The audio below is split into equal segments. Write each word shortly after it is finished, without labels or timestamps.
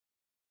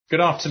Good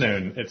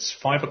afternoon. It's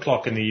 5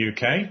 o'clock in the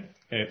UK.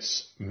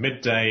 It's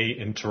midday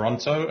in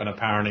Toronto, and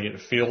apparently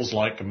it feels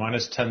like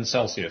 -10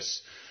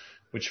 Celsius,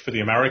 which for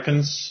the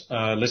Americans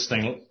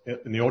listening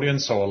in the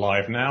audience or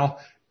live now,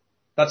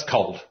 that's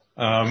cold.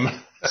 My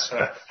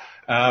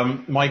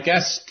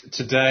guest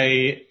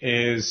today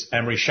is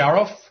Emree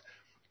Siaroff,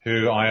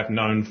 who I have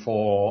known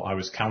for, I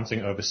was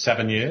counting, over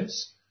 7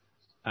 years,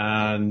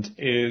 and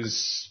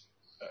is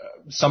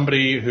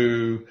somebody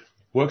who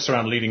works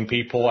around leading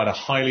people at a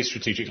highly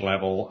strategic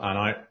level, and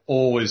I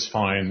always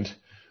find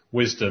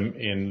wisdom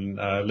in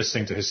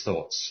listening to his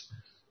thoughts.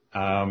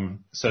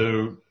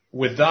 So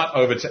with that,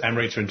 over to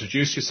Emree to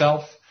introduce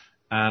yourself,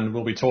 and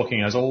we'll be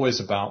talking, as always,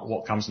 about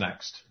what comes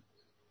next.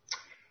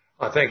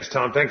 Thanks,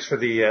 Tom. Thanks for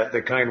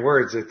the kind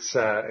words. It's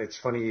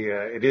funny.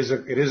 It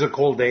is a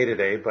cold day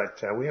today,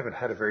 but we haven't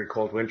had a very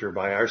cold winter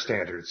by our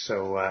standards.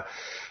 So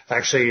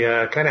actually,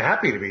 kind of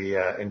happy to be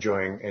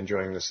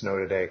enjoying the snow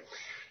today.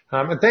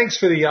 And thanks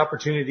for the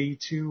opportunity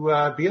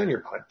to be on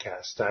your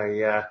podcast.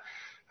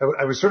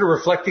 I was sort of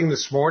reflecting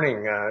this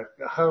morning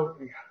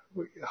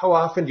how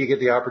often do you get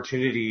the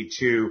opportunity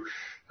to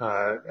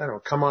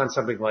come on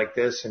something like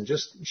this and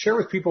just share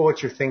with people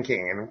what you're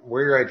thinking and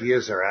where your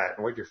ideas are at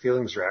and what your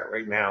feelings are at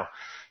right now,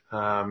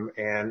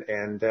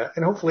 and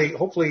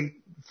hopefully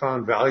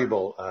found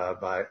valuable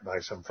by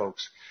some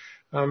folks.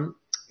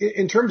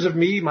 In terms of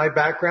me, my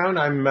background,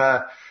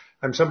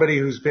 I'm somebody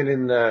who's been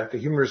in the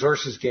human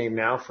resources game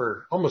now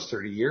for almost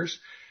 30 years.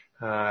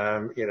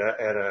 At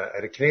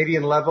a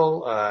Canadian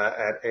level,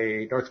 at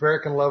a North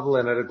American level,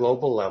 and at a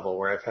global level,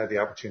 where I've had the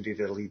opportunity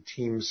to lead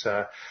teams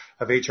of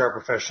HR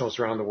professionals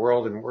around the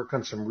world and work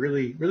on some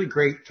really, really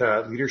great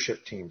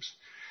leadership teams.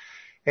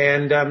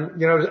 And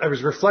I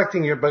was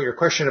reflecting about your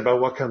question about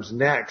what comes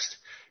next,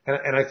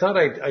 and I thought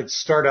I'd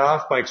start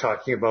off by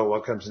talking about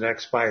what comes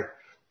next by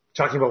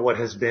talking about what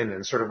has been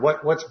and sort of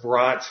what's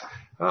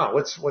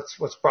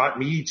brought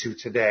me to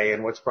today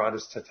and what's brought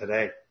us to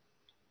today.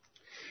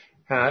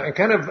 And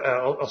kind of,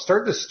 I'll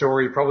start this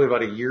story probably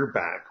about a year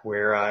back,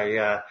 where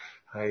I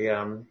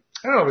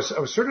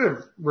was sort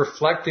of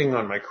reflecting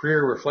on my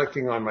career,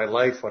 reflecting on my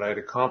life, what I'd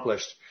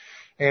accomplished.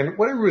 And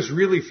what I was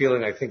really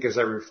feeling, I think, as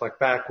I reflect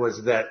back,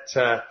 was that,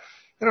 I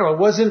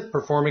wasn't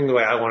performing the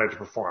way I wanted to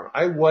perform.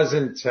 I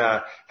wasn't,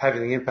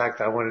 having the impact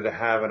I wanted to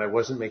have, and I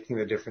wasn't making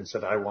the difference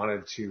that I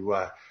wanted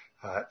to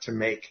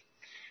make.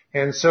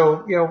 And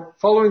so,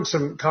 following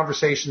some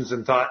conversations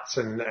and thoughts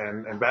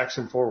and backs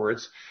and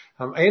forwards,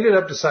 I ended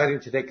up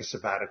deciding to take a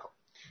sabbatical.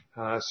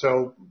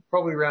 So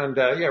probably around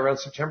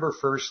September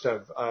 1st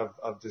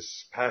of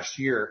this past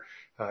year,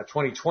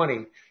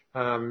 2020,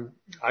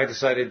 I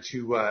decided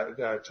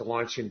to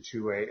launch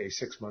into a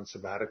 6-month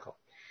sabbatical.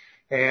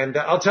 And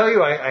I'll tell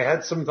you, I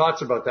had some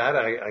thoughts about that.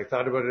 I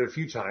thought about it a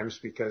few times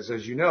because,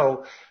 as you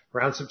know,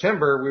 around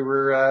September we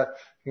we're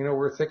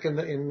thick in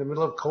the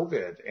middle of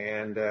COVID.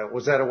 And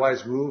was that a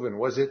wise move? And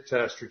was it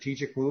a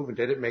strategic move? And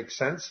did it make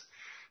sense?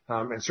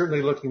 And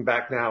certainly looking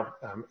back now,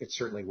 it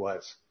certainly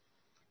was.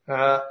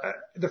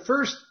 The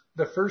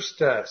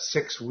first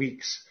 6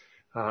 weeks,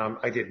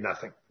 I did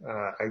nothing.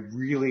 I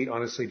really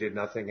honestly did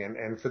nothing.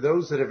 And for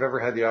those that have ever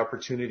had the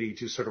opportunity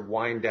to sort of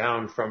wind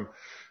down from,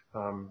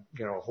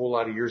 a whole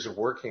lot of years of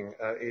working,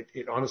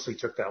 it honestly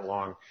took that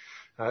long.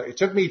 It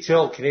took me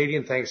till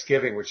Canadian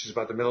Thanksgiving, which is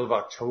about the middle of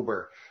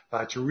October,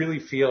 to really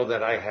feel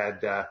that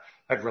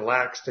I'd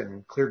relaxed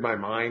and cleared my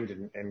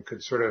mind and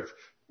could sort of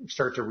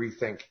start to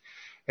rethink.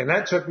 And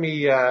that took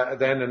me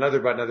then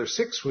about another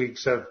 6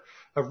 weeks of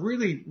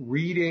really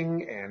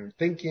reading and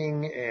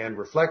thinking and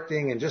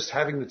reflecting and just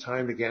having the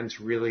time again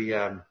to really,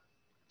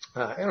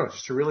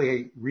 just to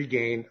really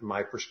regain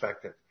my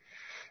perspective.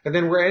 And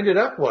then where I ended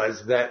up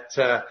was that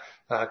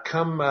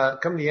come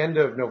the end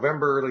of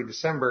November, early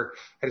December,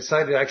 I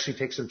decided to actually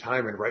take some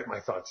time and write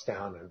my thoughts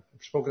down. And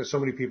I've spoken to so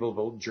many people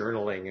about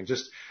journaling and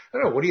just,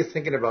 what are you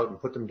thinking about,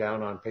 and put them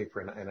down on paper,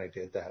 and I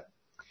did that.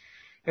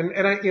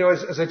 And I,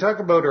 as I talk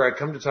about, or I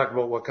come to talk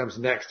about what comes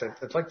next,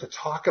 I'd like to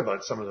talk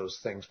about some of those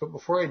things. But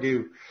before I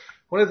do,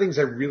 one of the things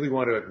I really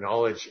want to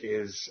acknowledge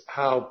is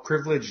how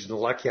privileged and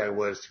lucky I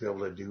was to be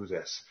able to do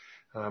this.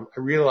 I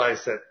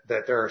realized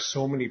that there are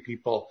so many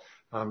people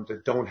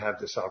that don't have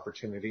this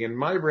opportunity. In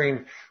my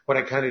brain, what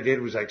I kind of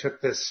did was I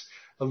took this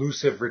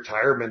elusive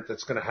retirement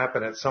that's going to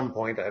happen at some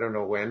point, I don't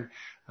know when,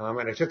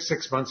 and I took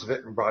 6 months of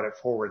it and brought it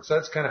forward. So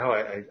that's kind of how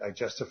I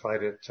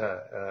justified it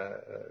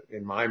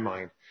in my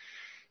mind.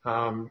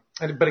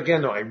 But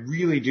again, though, I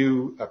really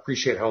do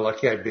appreciate how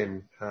lucky I've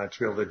been to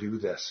be able to do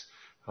this.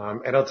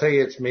 And I'll tell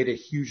you, it's made a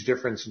huge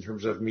difference in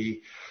terms of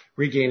me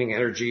regaining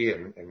energy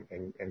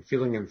and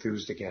feeling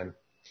enthused again.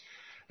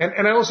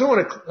 And I also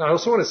want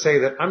to say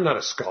that I'm not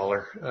a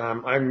scholar.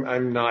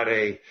 I'm not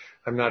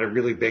a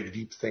really big,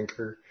 deep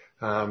thinker.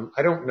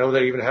 I don't know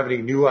that I even have any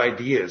new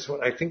ideas.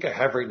 What I think I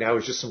have right now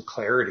is just some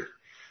clarity.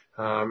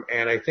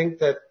 And I think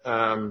that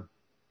I'm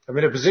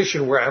in a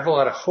position where I have a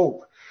lot of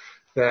hope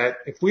that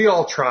if we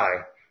all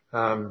try,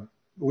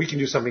 we can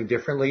do something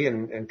differently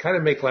and kind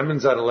of make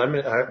lemonade out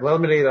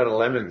of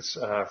lemons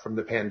from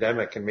the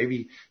pandemic, and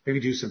maybe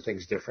do some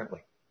things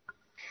differently.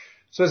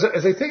 So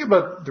as I think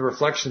about the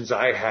reflections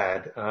I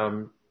had,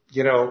 I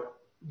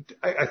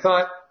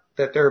thought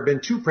that there have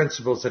been two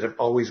principles that have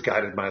always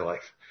guided my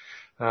life.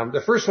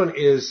 The first one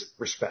is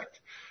respect.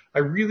 I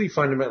really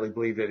fundamentally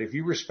believe that if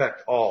you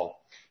respect all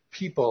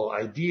people,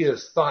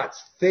 ideas, thoughts,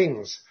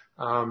 things,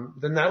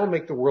 then that'll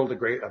make the world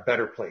a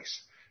better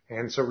place.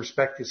 And so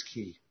respect is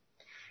key.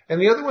 And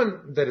the other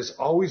one that has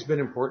always been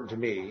important to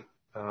me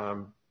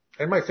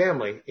and my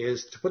family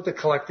is to put the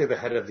collective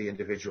ahead of the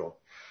individual.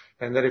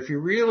 And that if you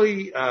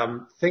really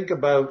think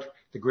about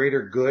the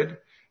greater good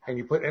and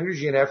you put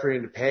energy and effort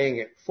into paying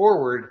it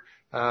forward,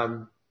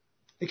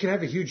 it can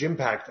have a huge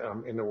impact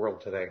in the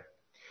world today.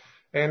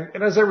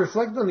 And as I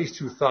reflected on these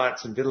two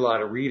thoughts and did a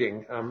lot of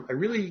reading,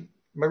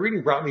 my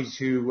reading brought me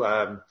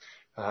to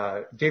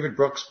David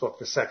Brooks' book,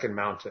 The Second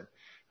Mountain,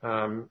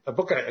 a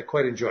book I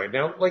quite enjoyed.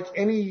 Now, like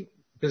any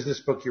business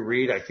book you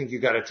read, I think you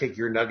got to take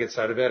your nuggets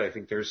out of it. I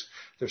think there's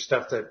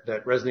stuff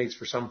that resonates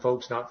for some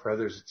folks, not for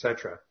others,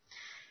 etc.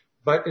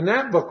 But in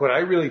that book, what I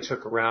really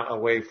took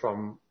away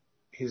from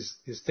his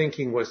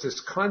thinking was this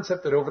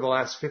concept that over the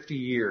last 50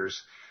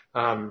 years,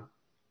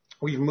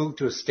 we've moved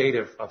to a state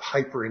of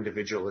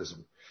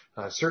hyper-individualism,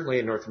 certainly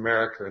in North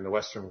America and the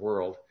Western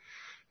world.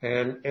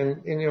 And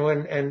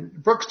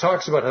Brooks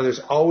talks about how there's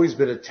always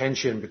been a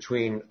tension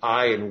between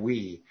I and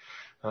we.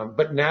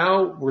 But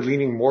now we're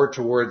leaning more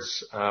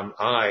towards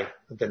I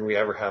than we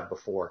ever have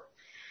before.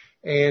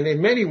 And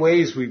in many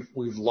ways,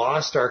 we've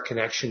lost our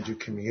connection to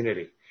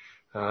community.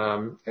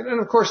 And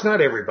of course,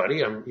 not everybody.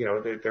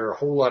 There are a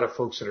whole lot of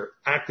folks that are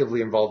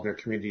actively involved in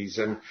their communities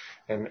and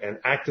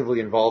actively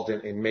involved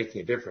in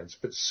making a difference.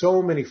 But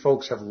so many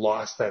folks have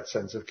lost that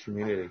sense of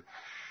community.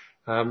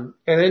 And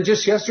then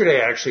just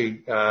yesterday,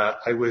 actually,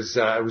 I was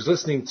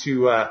listening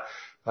to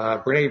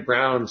Brene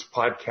Brown's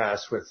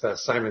podcast with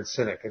Simon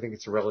Sinek. I think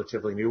it's a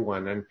relatively new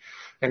one.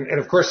 And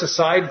of course,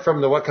 aside from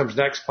the What Comes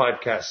Next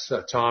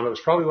podcast, Tom, it was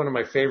probably one of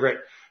my favorite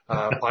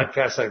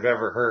podcasts I've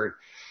ever heard.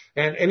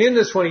 And in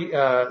this one,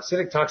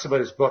 Sinek talks about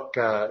his book,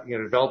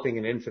 Developing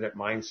an Infinite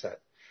Mindset.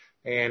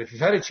 And if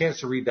you've had a chance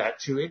to read that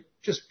too, it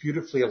just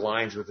beautifully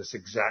aligns with this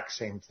exact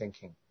same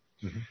thinking.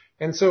 Mm-hmm.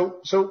 And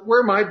so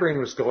where my brain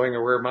was going,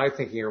 or where my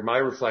thinking or my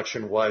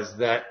reflection was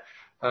that,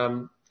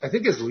 I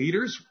think as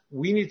leaders,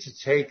 we need to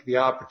take the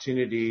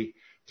opportunity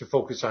to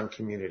focus on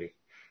community.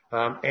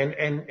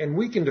 And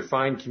we can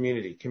define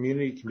community.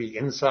 Community can be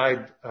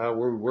inside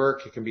where we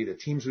work. It can be the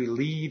teams we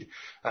lead.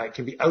 It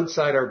can be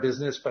outside our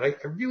business. But I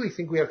really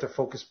think we have to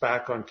focus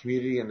back on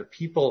community and the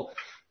people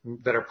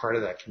that are part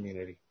of that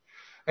community.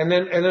 And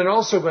then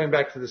also going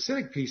back to the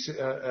Sinek piece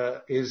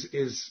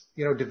is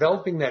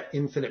developing that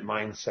infinite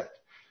mindset,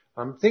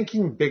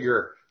 thinking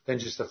bigger than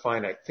just the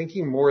finite,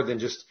 thinking more than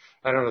just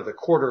the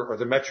quarter or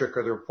the metric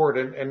or the report.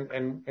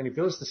 And if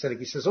you listen to Sinek,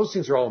 he says those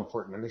things are all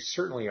important, and they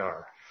certainly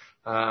are.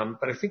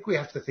 But I think we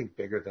have to think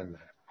bigger than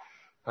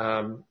that.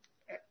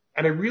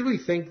 And I really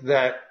think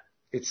that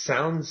it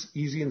sounds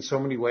easy in so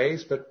many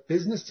ways, but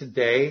business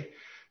today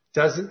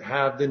doesn't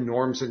have the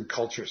norms and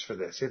cultures for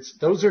this.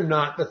 Those are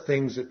not the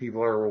things that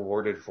people are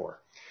rewarded for.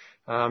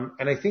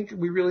 And I think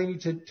we really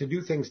need to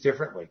do things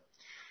differently.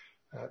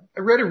 I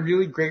read a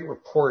really great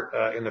report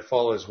in the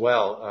fall as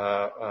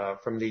well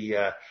from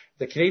the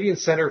Canadian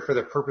Centre for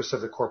the Purpose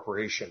of the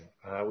Corporation,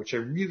 which I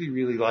really,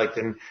 really liked.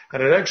 And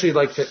I'd actually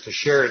like to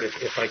share it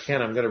if I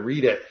can. I'm going to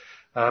read it.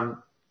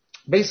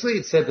 Basically,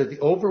 it said that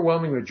the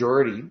overwhelming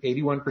majority,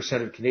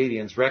 81% of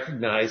Canadians,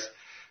 recognize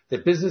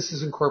that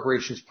businesses and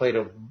corporations play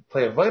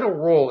a vital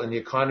role in the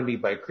economy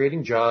by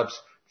creating jobs,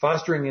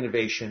 fostering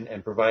innovation,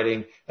 and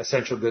providing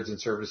essential goods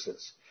and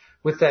services.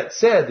 With that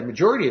said, the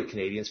majority of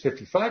Canadians,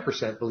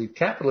 55%, believe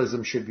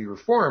capitalism should be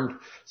reformed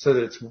so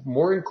that it's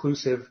more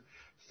inclusive,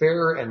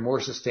 fairer, and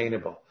more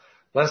sustainable.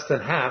 Less than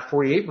half,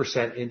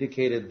 48%,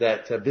 indicated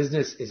that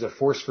business is a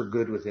force for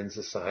good within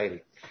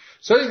society.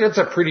 So I think that's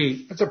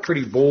a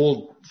pretty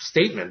bold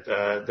statement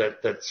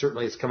that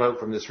certainly has come out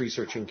from this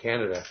research in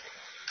Canada.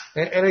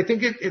 And I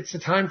think it's a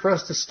time for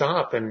us to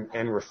stop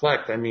and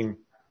reflect. I mean,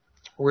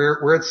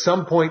 we're at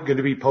some point going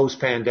to be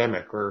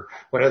post-pandemic, or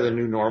whatever the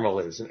new normal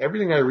is. And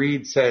everything I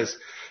read says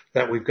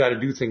that we've got to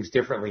do things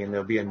differently and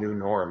there'll be a new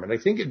norm. And I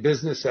think in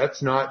business,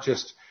 that's not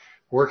just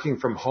working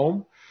from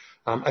home.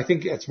 I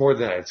think it's more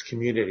than that. It's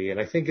community. And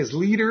I think as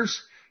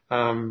leaders, there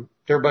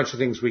are a bunch of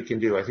things we can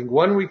do. I think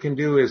one we can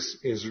do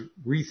is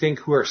rethink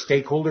who our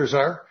stakeholders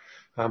are,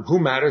 who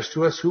matters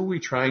to us, who are we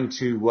trying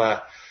to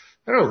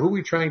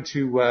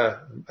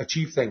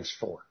achieve things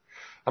for.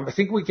 I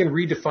think we can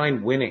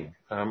redefine winning.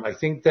 I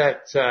think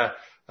that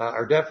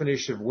our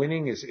definition of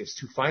winning is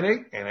too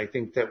finite, and I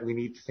think that we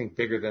need to think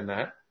bigger than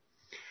that.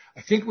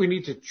 I think we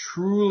need to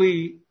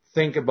truly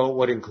think about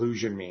what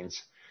inclusion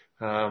means.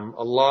 A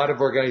lot of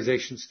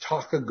organizations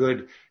talk a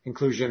good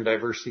inclusion and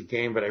diversity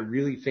game, but I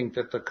really think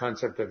that the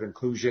concept of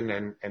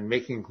inclusion and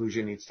making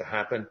inclusion needs to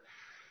happen.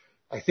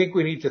 I think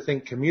we need to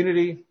think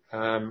community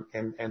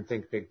and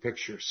think big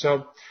picture.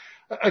 So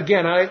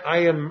again,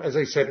 I am, as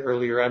I said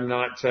earlier, I'm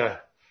not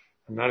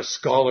a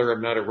scholar.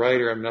 I'm not a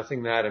writer. I'm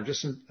nothing that. I'm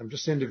just an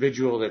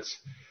individual that's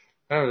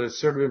I don't know, I've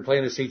sort of been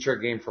playing this HR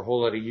game for a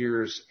whole lot of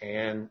years,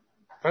 and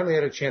finally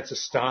had a chance to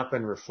stop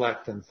and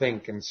reflect and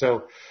think. And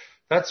so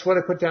that's what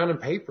I put down on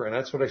paper, and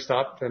that's what I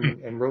stopped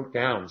and wrote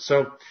down.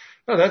 So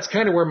no, that's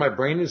kind of where my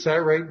brain is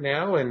at right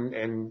now.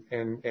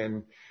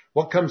 And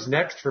what comes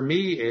next for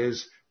me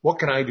is, what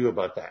can I do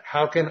about that?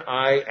 How can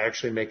I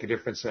actually make a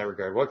difference in that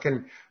regard? What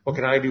can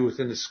I do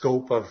within the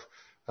scope of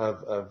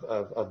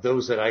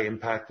those that I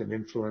impact and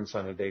influence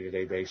on a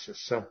day-to-day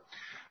basis? So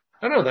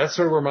I don't know, that's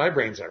sort of where my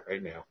brain's at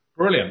right now.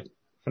 Brilliant.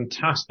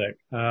 Fantastic.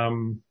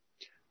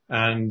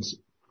 And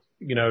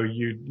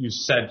you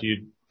said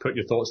you'd put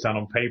your thoughts down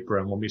on paper,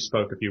 and when we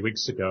spoke a few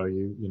weeks ago,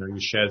 you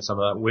shared some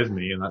of that with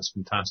me, and that's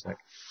fantastic.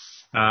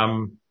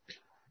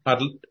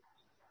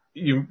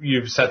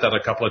 You've said that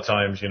a couple of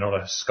times. You're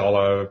not a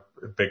scholar,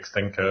 a big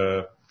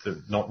thinker,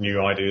 not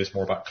new ideas,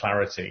 more about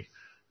clarity.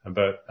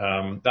 But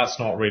that's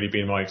not really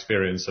been my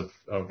experience of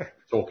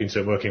talking to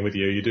and working with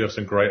you. You do have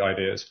some great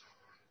ideas.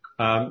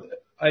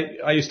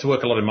 I used to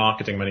work a lot in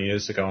marketing many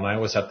years ago, and I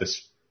always had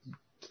this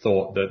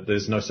thought that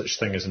there's no such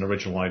thing as an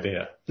original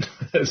idea.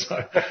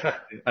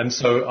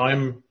 So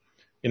I'm,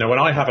 when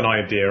I have an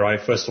idea, I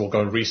first of all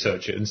go and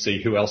research it and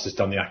see who else has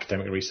done the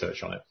academic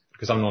research on it,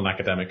 because I'm not an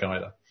academic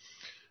either.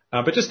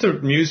 But just to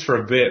muse for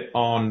a bit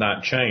on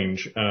that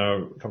change,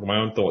 a couple of my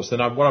own thoughts,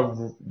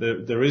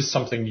 there is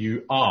something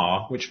you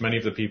are, which many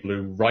of the people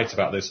who write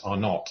about this are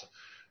not,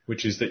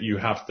 which is that you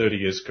have 30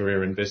 years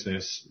career in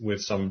business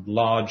with some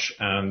large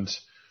and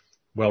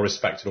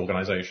well-respected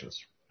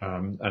organizations,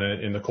 and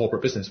in the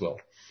corporate business world.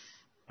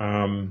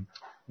 I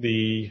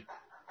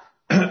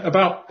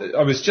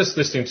was just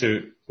listening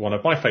to one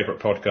of my favorite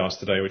podcasts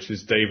today, which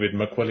is David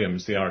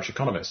McWilliams, the Irish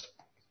economist.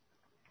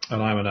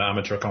 And I'm an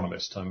amateur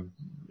economist. I'm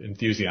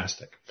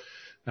enthusiastic.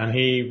 And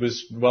he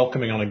was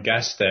welcoming on a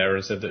guest there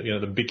and said that,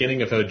 the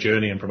beginning of her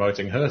journey in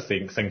promoting her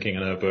thinking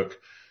in her book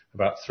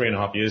about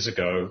 3.5 years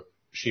ago,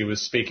 she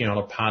was speaking on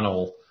a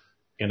panel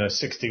in a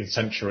 16th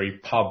century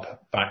pub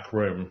back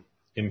room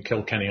in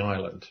Kilkenny,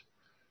 Ireland.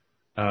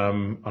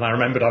 And I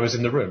remembered I was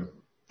in the room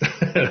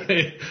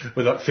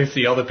with like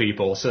 50 other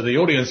people. So the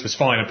audience was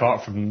fine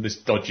apart from this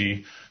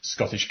dodgy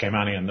Scottish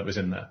Caymanian that was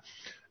in there.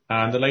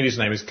 And the lady's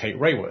name is Kate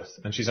Rayworth,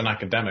 and she's an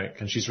academic,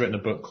 and she's written a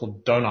book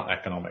called Donut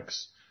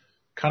Economics.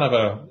 Kind of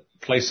a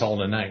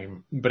placeholder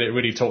name, but it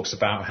really talks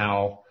about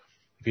how,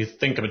 if you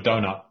think of a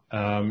donut,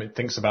 it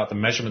thinks about the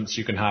measurements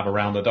you can have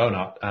around a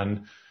donut,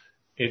 and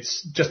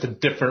it's just a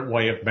different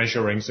way of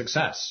measuring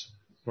success.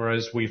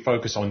 Whereas we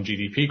focus on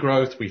GDP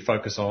growth, we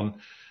focus on,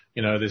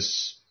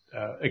 this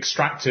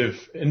extractive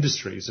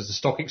industries, as the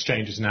stock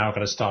exchange is now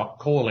going to start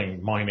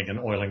calling mining and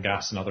oil and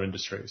gas and other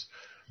industries.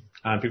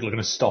 And people are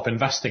going to stop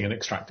investing in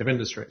extractive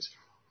industries.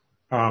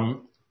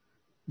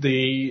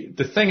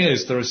 The thing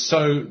is, there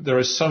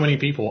are so many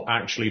people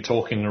actually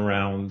talking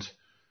around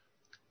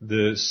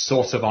the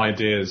sort of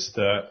ideas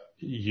that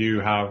you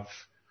have,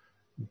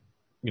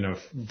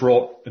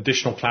 brought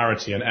additional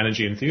clarity and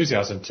energy,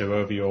 enthusiasm to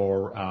over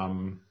your.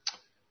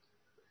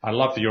 I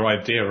love your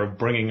idea of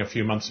bringing a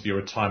few months of your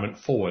retirement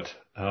forward.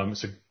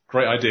 It's a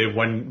great idea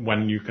when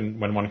one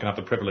can have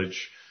the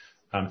privilege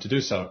to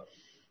do so.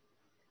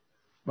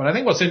 But I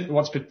think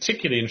what's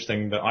particularly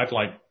interesting that I'd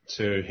like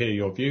to hear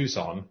your views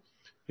on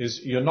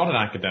is you're not an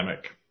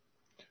academic.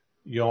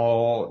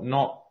 You're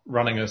not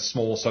running a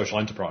small social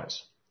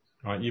enterprise,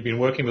 right? You've been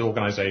working with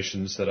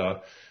organizations that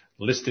are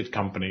listed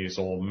companies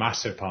or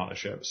massive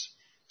partnerships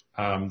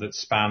that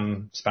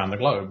span the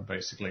globe,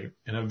 basically,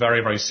 in a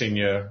very, very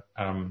senior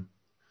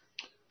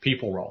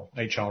people role,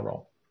 HR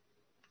role.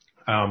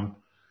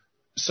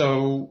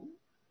 So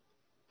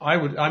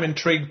I'm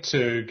intrigued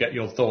to get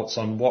your thoughts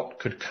on what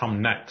could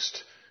come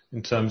next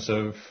in terms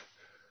of,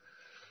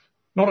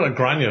 not at a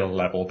granular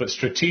level, but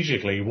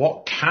strategically,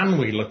 what can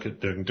we look at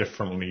doing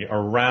differently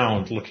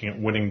around looking at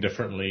winning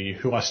differently,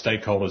 who our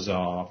stakeholders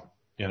are,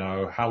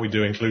 how we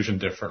do inclusion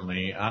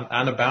differently,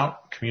 and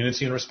about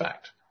community and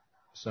respect.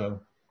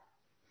 So.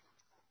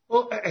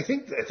 Well, I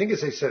think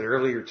as I said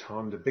earlier,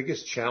 Tom, the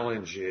biggest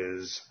challenge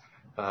is,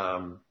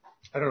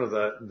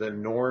 the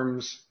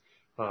norms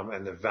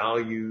and the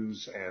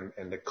values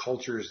and the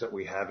cultures that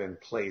we have in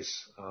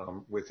place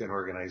within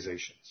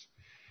organizations.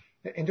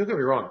 And don't get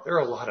me wrong, there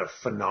are a lot of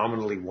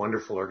phenomenally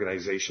wonderful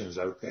organizations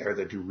out there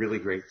that do really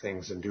great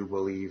things and do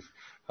believe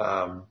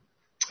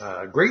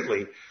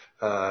greatly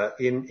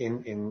in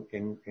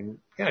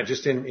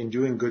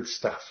doing good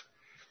stuff.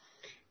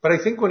 But I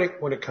think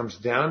when it comes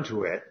down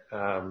to it,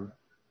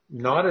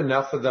 not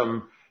enough of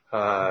them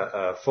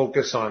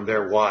focus on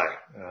their why.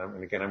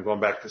 And again, I'm going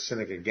back to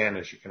Cynic again,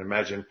 as you can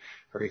imagine,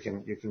 or you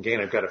can gain.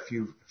 I've got a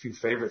few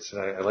favorites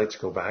that I like to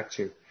go back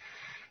to.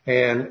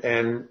 And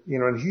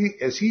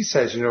as he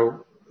says,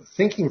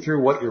 thinking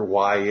through what your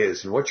why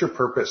is and what's your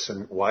purpose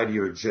and why do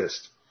you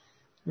exist.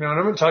 And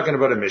I'm not talking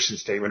about a mission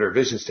statement or a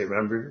vision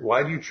statement.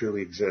 Why do you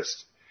truly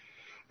exist?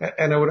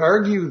 And I would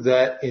argue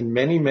that in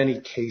many, many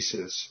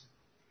cases,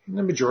 in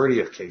the majority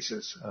of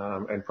cases,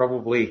 and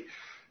probably,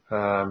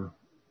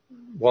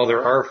 while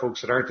there are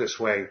folks that aren't this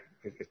way,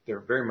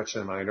 they're very much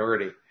in the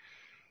minority.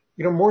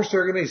 Most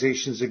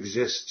organizations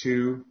exist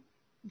to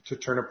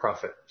turn a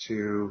profit,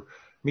 to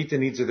meet the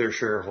needs of their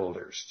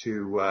shareholders,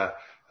 to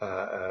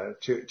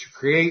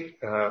create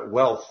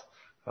wealth,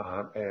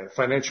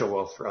 financial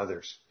wealth for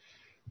others.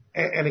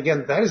 And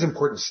again, that is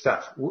important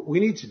stuff. We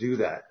need to do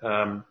that.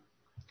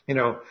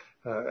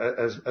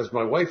 As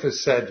my wife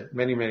has said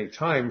many, many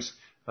times,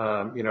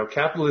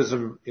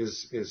 capitalism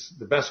is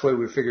the best way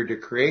we've figured to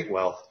create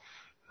wealth.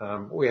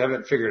 What we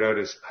haven't figured out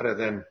is how to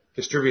then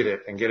distribute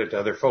it and get it to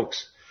other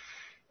folks.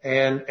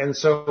 And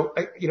so,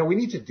 we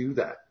need to do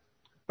that.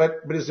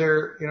 But is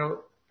there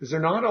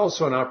not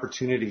also an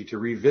opportunity to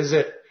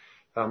revisit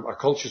our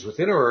cultures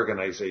within our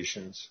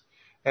organizations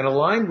and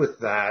aligned with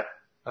that,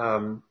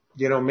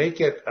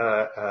 make it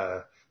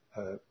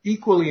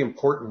equally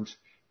important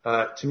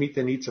to meet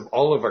the needs of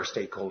all of our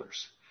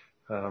stakeholders,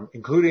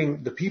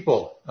 including the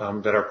people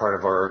that are part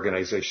of our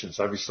organizations.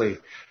 Obviously,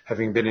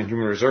 having been in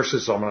human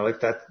resources all my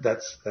life,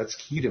 that's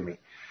key to me.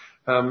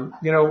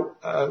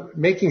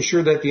 Making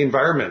sure that the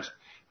environment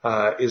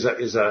is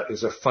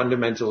a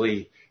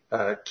fundamentally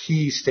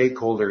key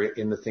stakeholder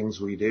in the things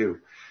we do.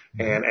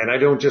 And I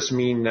don't just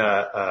mean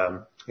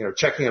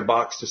checking a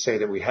box to say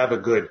that we have a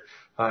good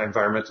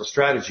environmental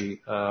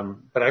strategy,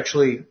 but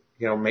actually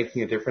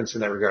making a difference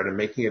in that regard and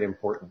making it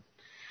important.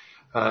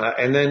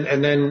 And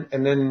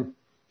then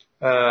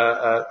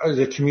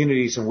the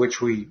communities in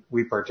which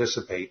we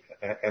participate,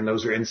 and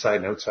those are inside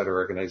and outside our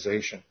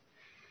organization.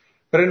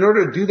 But in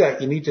order to do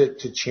that, you need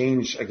to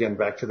change, again,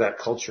 back to that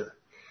culture.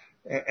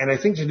 And I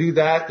think to do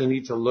that, you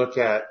need to look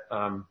at,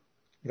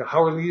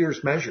 how are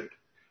leaders measured?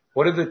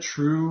 What are the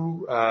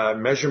true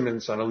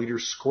measurements on a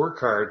leader's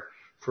scorecard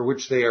for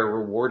which they are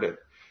rewarded?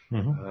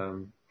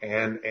 Mm-hmm.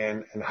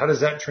 And how does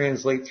that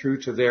translate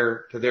through to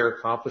their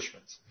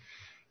accomplishments?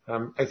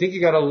 I think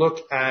you got to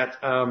look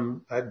at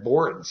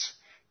boards.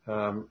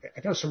 I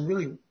know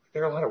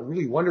there are a lot of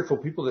really wonderful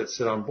people that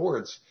sit on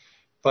boards,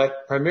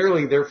 but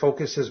primarily their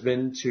focus has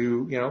been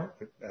to,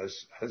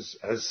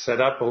 has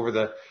set up over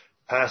the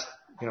past,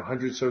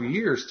 hundreds of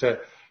years to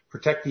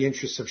protect the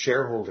interests of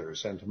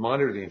shareholders and to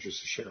monitor the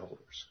interests of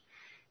shareholders.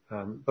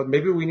 But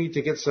maybe we need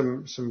to get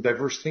some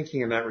diverse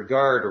thinking in that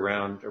regard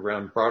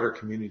around broader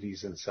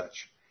communities and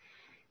such.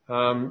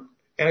 And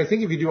I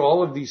think if you do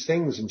all of these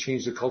things and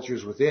change the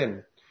cultures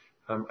within,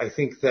 I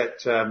think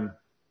that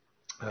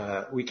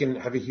we can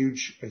have a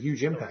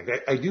huge impact.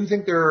 I do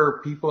think there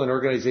are people and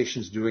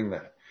organizations doing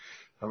that.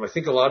 I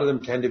think a lot of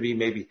them tend to be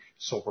maybe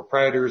sole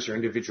proprietors or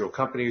individual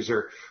companies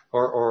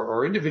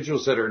or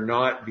individuals that are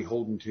not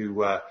beholden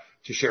to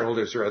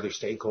shareholders or other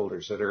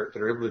stakeholders that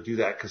are able to do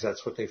that because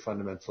that's what they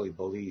fundamentally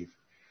believe.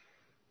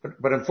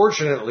 But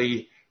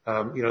unfortunately, there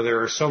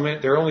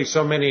are only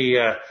so many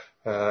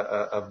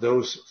of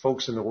those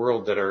folks in the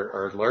world that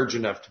are large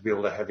enough to be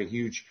able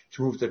to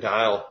move the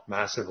dial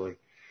massively.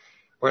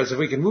 Whereas if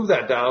we can move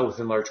that dial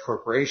within large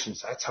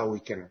corporations, that's how we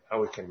can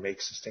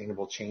make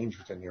sustainable change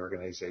within the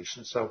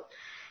organization. So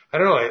I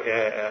don't know.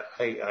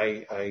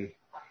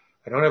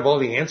 I don't have all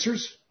the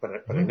answers, but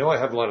I know I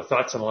have a lot of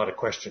thoughts and a lot of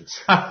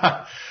questions.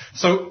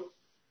 So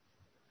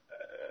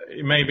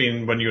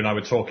maybe when you and I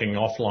were talking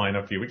offline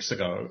a few weeks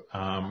ago,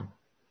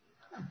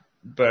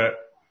 but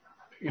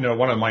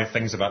one of my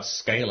things about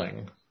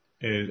scaling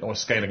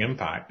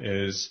impact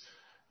is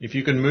if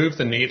you can move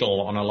the needle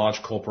on a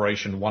large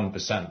corporation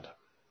 1%,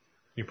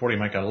 you probably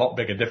make a lot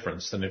bigger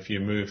difference than if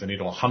you move the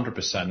needle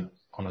 100%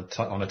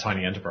 on a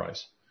tiny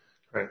enterprise.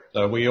 Right.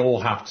 So we all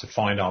have to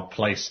find our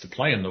place to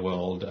play in the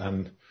world,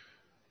 and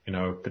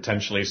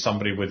potentially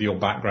somebody with your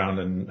background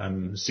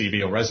and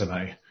CV or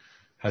resume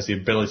has the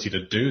ability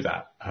to do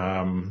that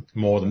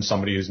more than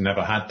somebody who's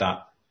never had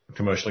that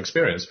commercial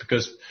experience,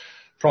 because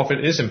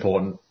profit is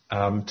important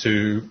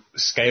to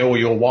scale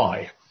your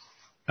why.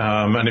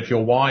 And if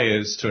your why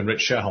is to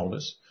enrich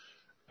shareholders,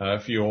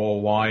 if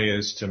your why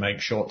is to make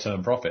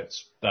short-term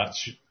profits,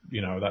 that's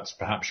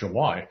perhaps your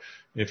why.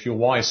 If your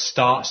why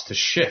starts to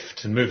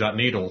shift and move that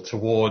needle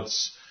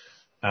towards,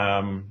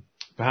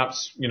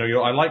 perhaps,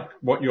 I like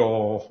what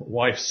your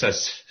wife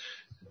says,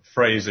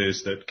 phrase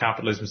is that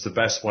capitalism is the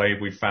best way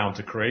we've found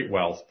to create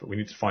wealth, but we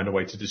need to find a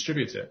way to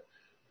distribute it.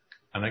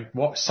 And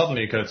what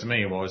suddenly occurred to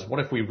me was, what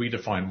if we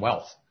redefine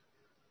wealth?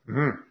 Mm-hmm.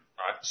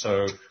 Right.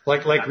 So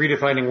like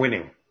redefining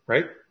winning,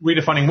 right?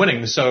 Redefining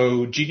winning.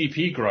 So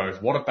GDP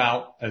growth. What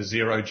about a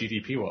zero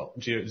GDP world?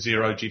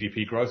 Zero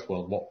GDP growth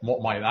world.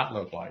 What might that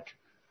look like?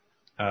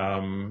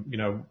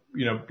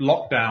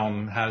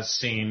 Lockdown has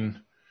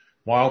seen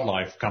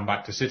wildlife come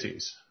back to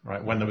cities,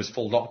 right? When there was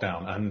full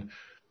lockdown, and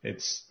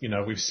it's,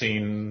 we've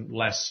seen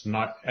less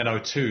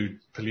NO2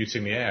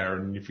 polluting the air.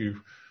 And if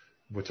you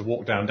were to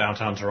walk down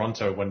downtown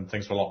Toronto when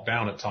things were locked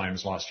down at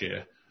times last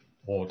year,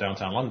 or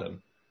downtown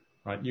London,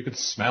 right, you could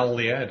smell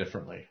the air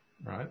differently,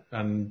 right?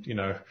 And,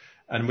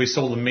 and we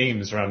saw the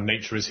memes around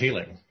nature is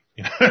healing,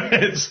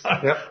 it's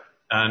like, yep.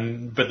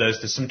 But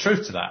there's some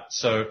truth to that.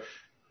 So,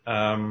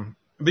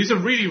 these are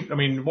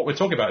really, what we're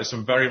talking about is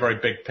some very, very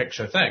big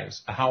picture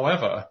things.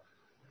 However,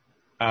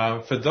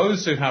 for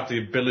those who have the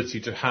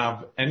ability to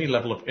have any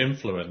level of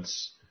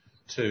influence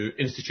to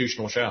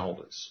institutional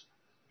shareholders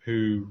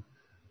who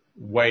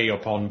way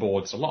up on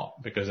boards a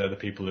lot because they're the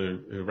people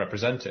who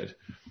represent it.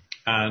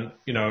 And,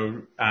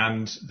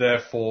 and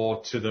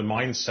therefore to the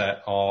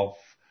mindset of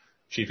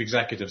chief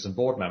executives and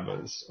board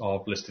members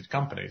of listed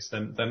companies,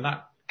 then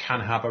that can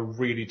have a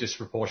really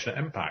disproportionate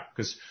impact,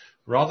 because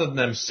rather than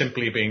them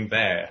simply being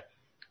there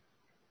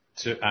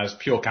as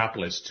pure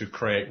capitalists to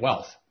create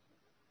wealth,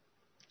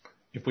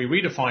 if we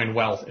redefine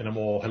wealth in a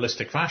more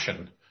holistic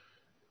fashion,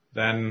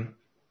 then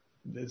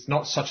it's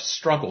not such a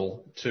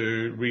struggle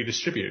to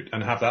redistribute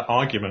and have that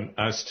argument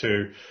as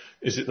to,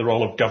 is it the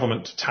role of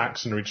government to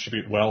tax and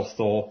redistribute wealth,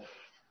 or,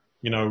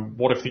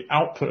 what if the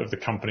output of the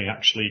company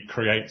actually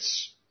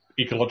creates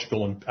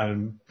ecological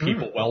and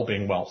people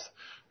well-being wealth?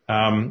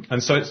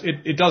 And so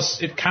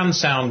it can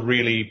sound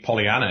really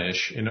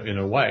Pollyanna-ish in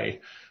a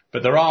way,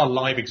 but there are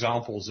live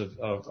examples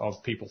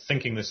of people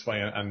thinking this way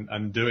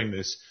and doing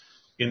this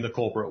in the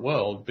corporate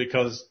world,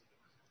 because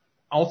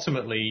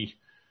ultimately,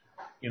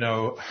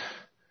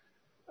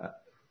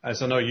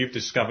 as I know you've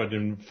discovered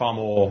in far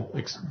more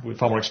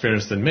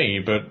experience than me,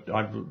 but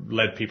I've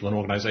led people in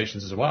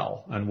organizations as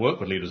well and work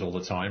with leaders all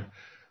the time.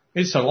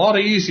 It's a lot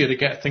easier to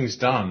get things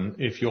done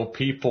if your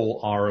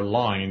people are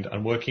aligned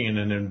and working in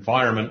an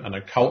environment and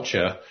a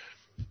culture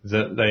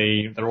that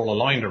they're all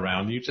aligned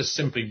around. You just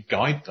simply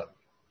guide them,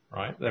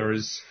 right?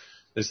 There's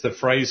the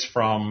phrase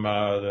from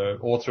the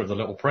author of The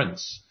Little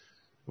Prince,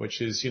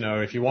 which is,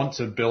 if you want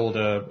to build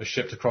a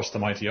ship to cross the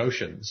mighty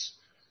oceans,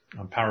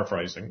 I'm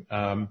paraphrasing,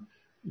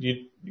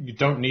 you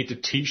don't need to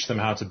teach them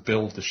how to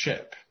build the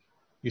ship.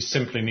 You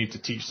simply need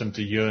to teach them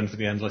to yearn for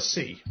the endless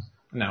sea.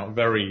 Now,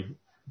 very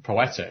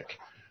poetic.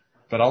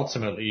 But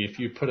ultimately, if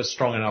you put a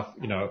strong enough,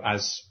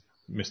 as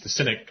Mr.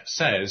 Sinek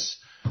says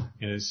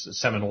in his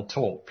seminal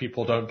talk,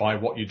 people don't buy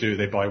what you do,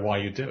 they buy why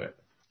you do it.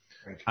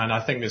 Right. And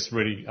I think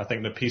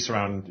the piece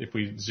around, if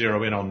we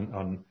zero in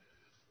on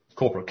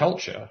corporate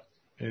culture,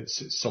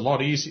 it's a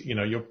lot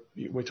easier.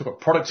 We talk about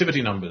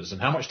productivity numbers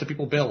and how much do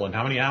people bill and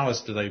how many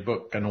hours do they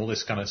book and all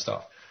this kind of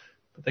stuff.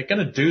 But they're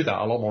going to do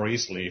that a lot more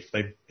easily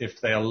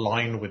if they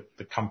align with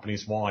the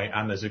company's why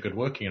and there's a good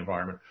working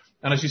environment.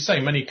 And as you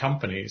say, many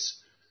companies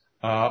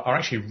are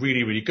actually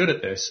really, really good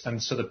at this.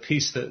 And so the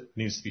piece that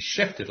needs to be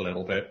shifted a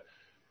little bit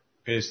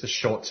is the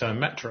short-term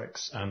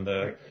metrics and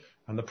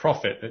the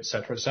profit, et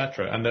cetera, et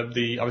cetera. And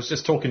I was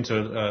just talking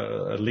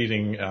to a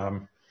leading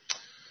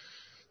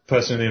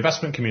person in the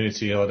investment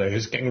community the other day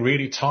who's getting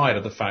really tired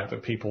of the fact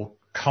that people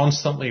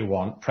constantly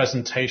want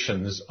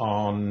presentations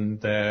on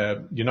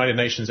their United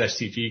Nations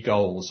SDG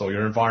goals or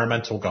your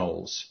environmental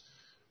goals,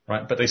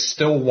 right? But they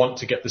still want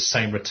to get the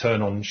same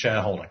return on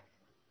shareholding,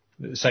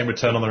 the same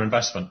return on their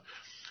investment.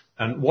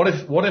 And what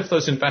if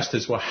those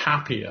investors were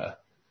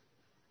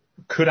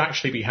could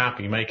actually be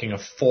happy making a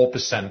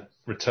 4%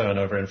 return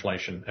over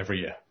inflation every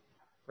year?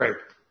 Right.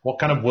 What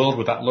kind of world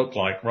would that look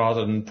like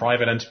rather than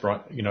private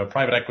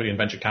equity and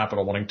venture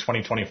capital wanting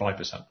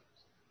 25%?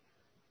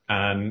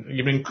 And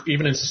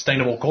even in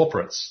sustainable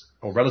corporates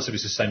or relatively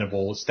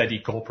sustainable,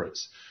 steady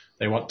corporates,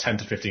 they want 10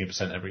 to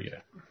 15% every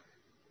year.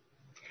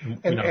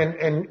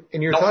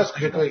 And your thoughts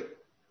particularly,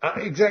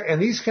 exactly.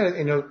 And these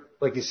kind of,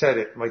 like you said,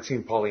 it might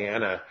seem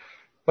Pollyanna,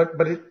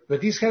 but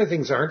these kind of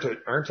things aren't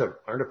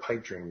a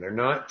pipe dream. They're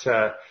not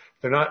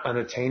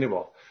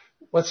unattainable.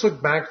 Let's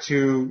look back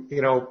to,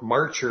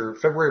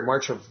 February,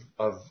 March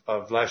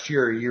of last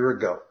year, a year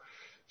ago.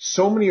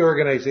 So many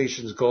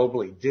organizations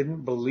globally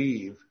didn't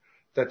believe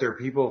that their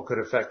people could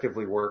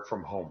effectively work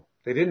from home.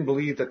 They didn't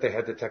believe that they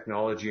had the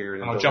technology or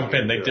the I'll jump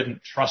in. They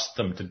didn't trust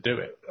them to do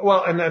it.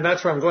 Well, and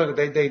that's where I'm going.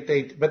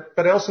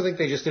 But I also think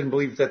they just didn't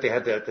believe that they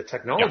had the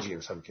technology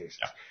in some cases.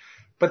 Yeah.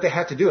 But they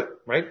had to do it,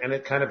 right? And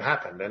it kind of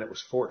happened, and it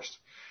was forced.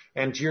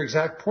 And to your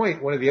exact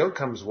point, one of the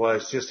outcomes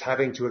was just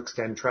having to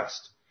extend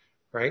trust,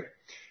 right?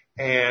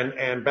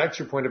 And back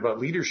to your point about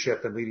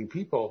leadership and leading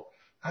people,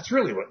 that's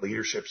really what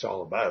leadership's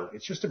all about.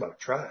 It's just about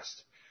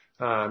trust.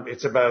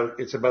 It's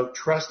about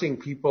trusting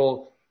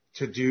people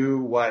to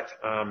do what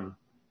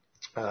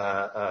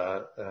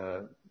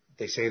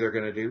they say they're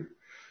going to do.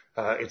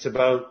 It's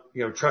about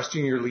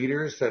trusting your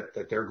leaders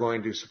that they're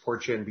going to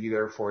support you and be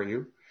there for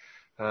you.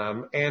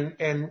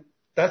 And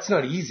that's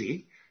not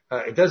easy.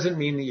 It doesn't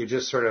mean that you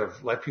just sort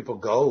of let people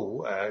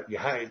go.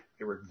 It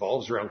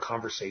revolves around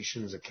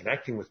conversations and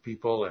connecting with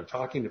people and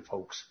talking to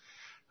folks,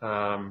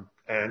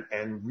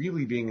 and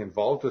really being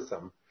involved with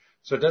them.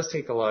 So it does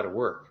take a lot of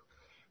work.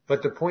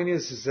 But the point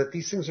is that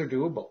these things are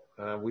doable.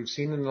 We've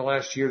seen in the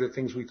last year that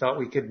things we thought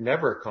we could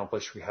never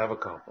accomplish, we have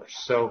accomplished.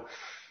 So,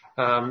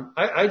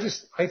 I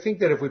think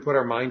that if we put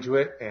our mind to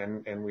it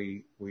and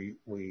we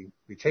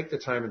take the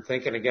time and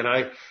think, and again,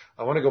 I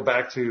want to go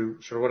back to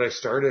sort of what I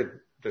started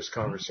this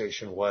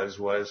conversation was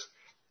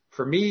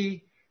for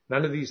me,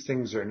 none of these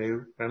things are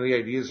new. None of the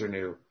ideas are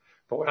new.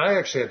 But what I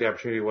actually had the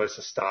opportunity was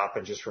to stop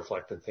and just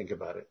reflect and think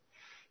about it.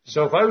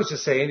 So if I was to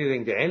say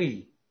anything to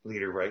any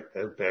leader right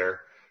out there,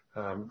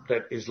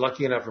 that is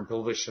lucky enough and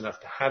privileged enough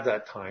to have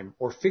that time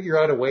or figure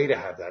out a way to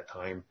have that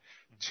time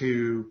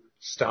to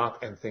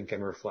stop and think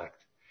and reflect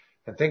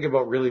and think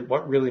about really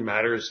what really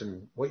matters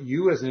and what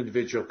you as an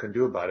individual can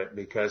do about it,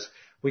 because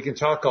we can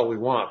talk all we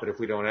want, but if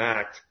we don't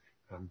act,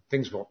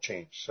 things won't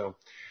change. So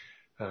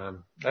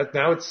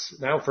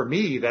now for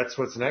me, that's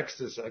what's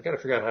next is I got to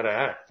figure out how to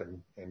act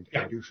and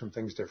do some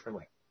things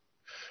differently.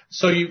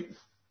 So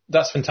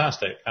that's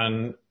fantastic.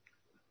 And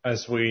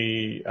as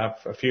we have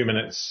a few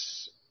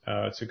minutes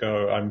to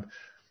go,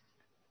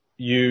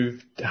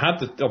 you've had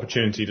the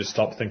opportunity to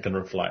stop, think, and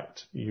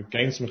reflect. You've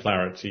gained some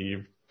clarity.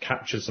 You've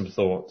captured some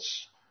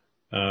thoughts,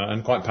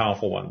 and quite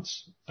powerful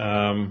ones.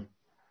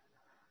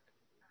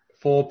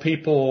 For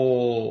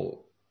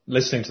people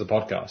listening to the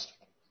podcast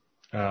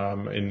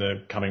in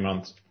the coming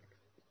months,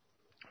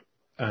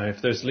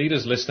 if there's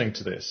leaders listening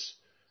to this,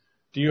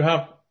 do you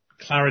have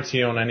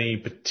clarity on any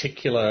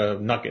particular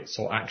nuggets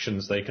or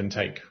actions they can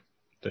take?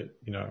 That,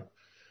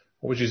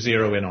 what would you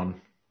zero in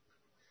on?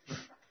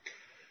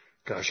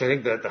 Gosh, I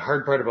think that the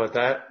hard part about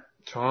that,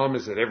 Tom,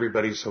 is that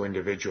everybody's so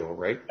individual,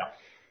 right?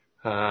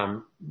 Yeah.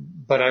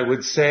 But I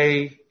would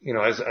say,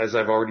 as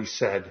I've already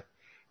said,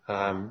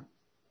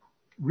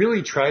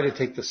 really try to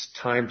take this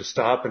time to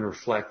stop and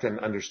reflect and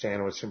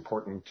understand what's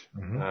important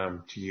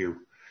to you,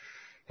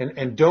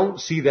 and don't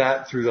see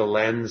that through the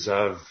lens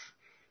of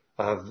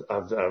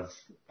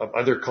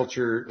other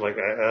culture, like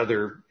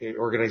other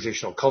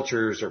organizational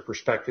cultures or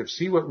perspectives.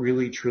 See what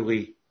really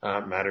truly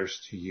matters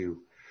to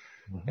you,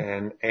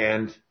 and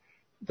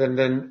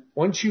then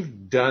once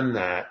you've done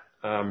that,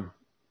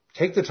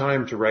 take the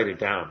time to write it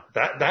down.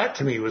 That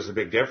to me was the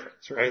big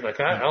difference, right? Like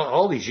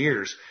all these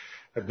years,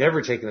 I've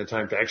never taken the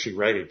time to actually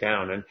write it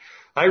down. And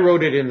I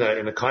wrote it in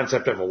the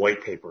concept of a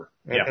white paper.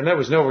 And that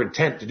was no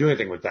intent to do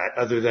anything with that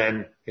other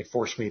than it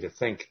forced me to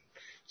think.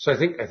 So I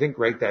think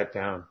write that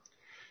down.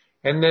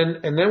 And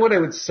then what I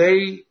would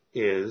say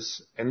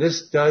is, and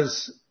this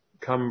does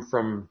come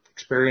from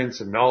experience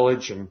and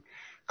knowledge and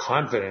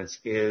confidence,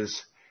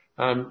 is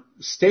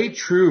stay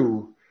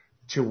true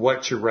to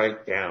what you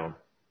write down.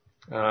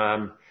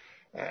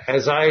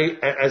 As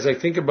I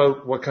think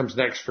about what comes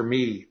next for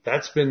me,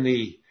 that's been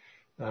the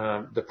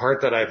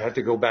part that I've had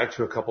to go back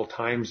to a couple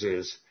times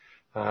is,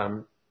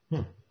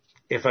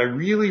 if I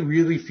really,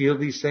 really feel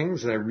these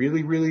things and I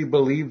really, really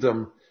believe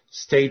them,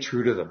 stay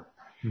true to them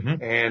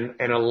and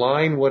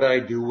align what I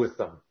do with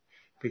them,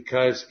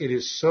 because it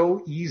is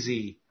so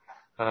easy,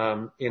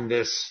 in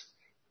this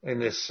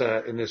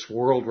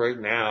world right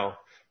now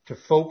to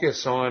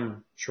focus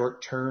on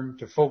short term,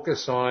 to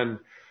focus on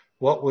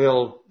what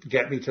will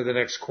get me to the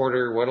next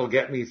quarter, what'll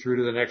get me through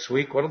to the next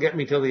week, what'll get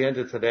me till the end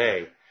of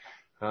today.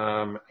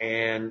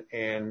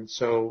 And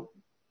so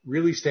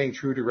really staying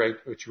true to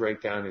what you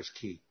write down is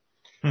key.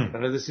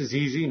 None of this is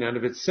easy. None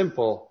of it's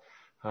simple.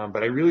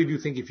 But I really do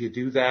think if you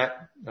do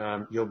that,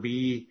 you'll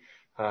be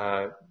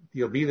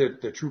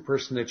the true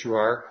person that you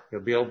are.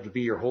 You'll be able to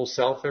be your whole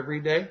self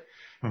every day.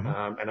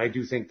 And I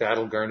do think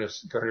that'll garner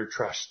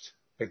trust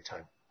big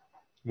time.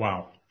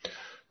 Wow.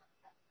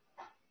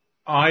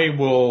 I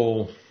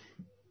will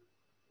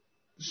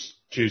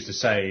choose to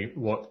say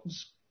what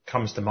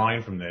comes to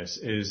mind from this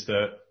is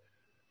that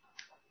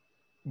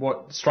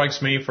what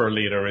strikes me for a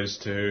leader is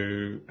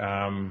to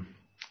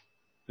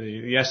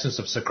the essence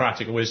of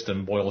Socratic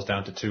wisdom boils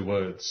down to two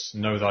words: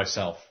 know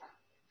thyself.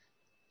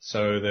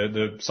 So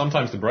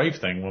sometimes the brave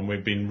thing when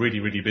we've been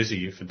really, really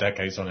busy for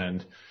decades on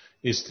end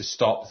is to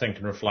stop, think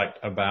and reflect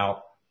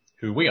about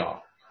who we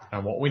are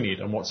and what we need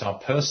and what's our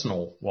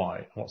personal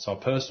why, what's our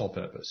personal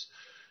purpose.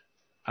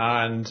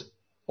 And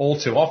all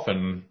too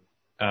often,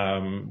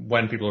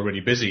 when people are really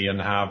busy and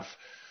have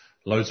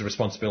loads of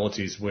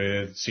responsibilities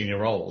with senior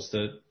roles,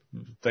 that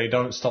they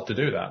don't stop to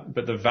do that.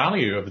 But the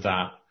value of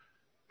that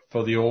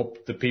for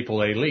the people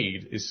they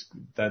lead is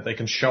that they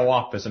can show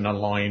up as an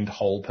aligned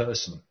whole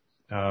person.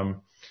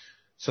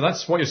 So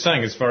that's what you're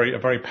saying is a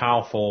very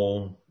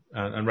powerful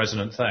and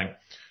resonant thing.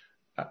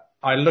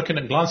 I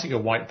glance at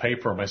your white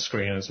paper on my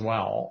screen as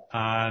well,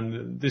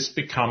 and this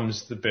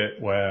becomes the bit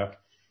where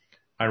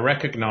I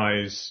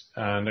recognize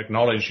and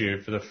acknowledge you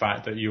for the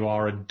fact that you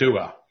are a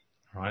doer,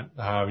 right?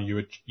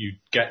 You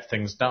get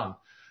things done,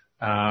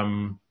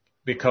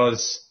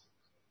 because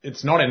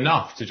it's not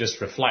enough to just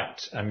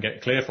reflect and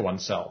get clear for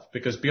oneself,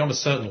 because beyond a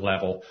certain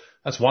level,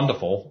 that's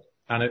wonderful,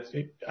 and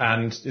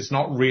it's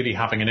not really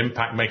having an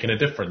impact, making a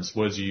difference,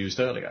 words you used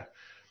earlier.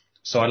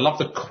 So I love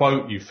the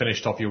quote you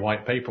finished off your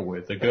white paper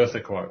with, the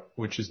Goethe quote,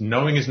 which is,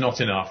 knowing is not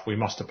enough, we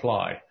must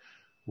apply.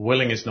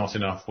 Willing is not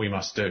enough, we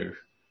must do.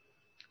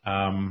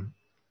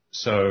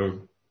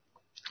 So,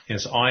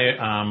 yes, I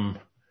am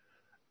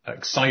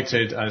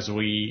excited as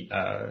you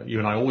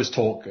and I always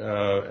talk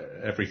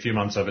every few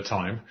months over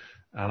time,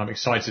 and I'm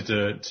excited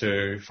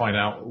to find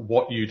out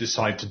what you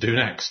decide to do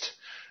next,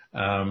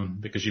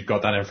 because you've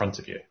got that in front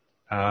of you.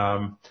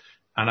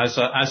 And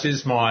as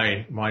is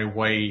my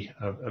way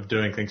of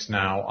doing things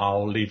now,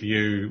 I'll leave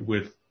you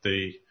with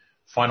the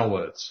final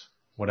words,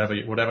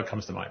 whatever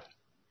comes to mind.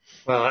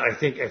 Well, I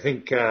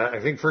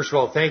think first of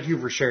all, thank you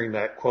for sharing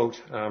that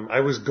quote. I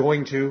was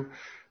going to,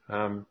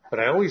 but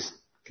I always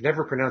can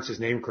never pronounce his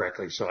name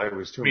correctly, so I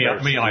was too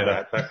embarrassed to do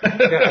that. But,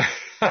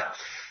 yeah.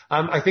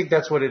 I think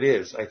that's what it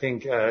is. I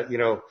think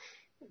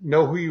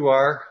know who you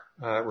are,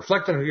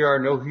 reflect on who you are,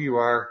 know who you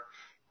are,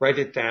 write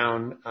it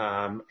down,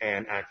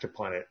 and act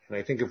upon it. And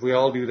I think if we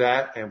all do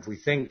that, and if we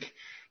think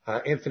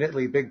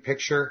infinitely big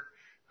picture,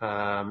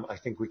 I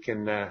think we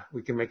can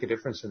make a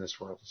difference in this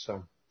world.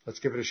 So let's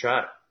give it a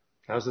shot.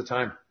 Now's the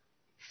time.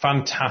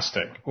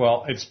 Fantastic.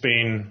 Well, it's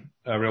been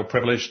a real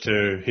privilege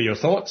to hear your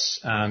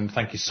thoughts, and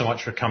thank you so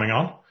much for coming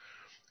on.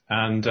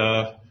 And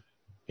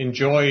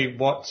enjoy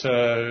what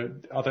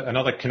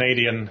another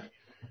Canadian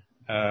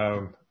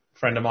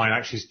friend of mine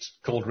actually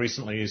called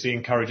recently is he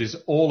encourages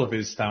all of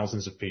his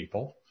thousands of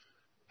people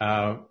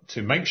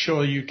to make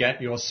sure you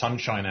get your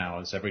sunshine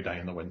hours every day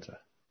in the winter.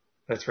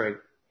 That's right.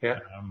 Yeah,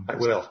 I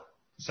will.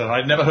 So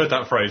I'd never heard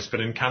that phrase, but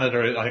in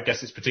Canada, I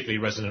guess it's particularly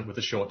resonant with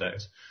the short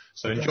days.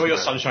 So enjoy your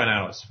sunshine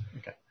hours.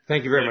 Okay.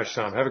 Thank you very much,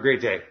 Tom. Have a great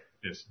day.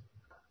 Yes.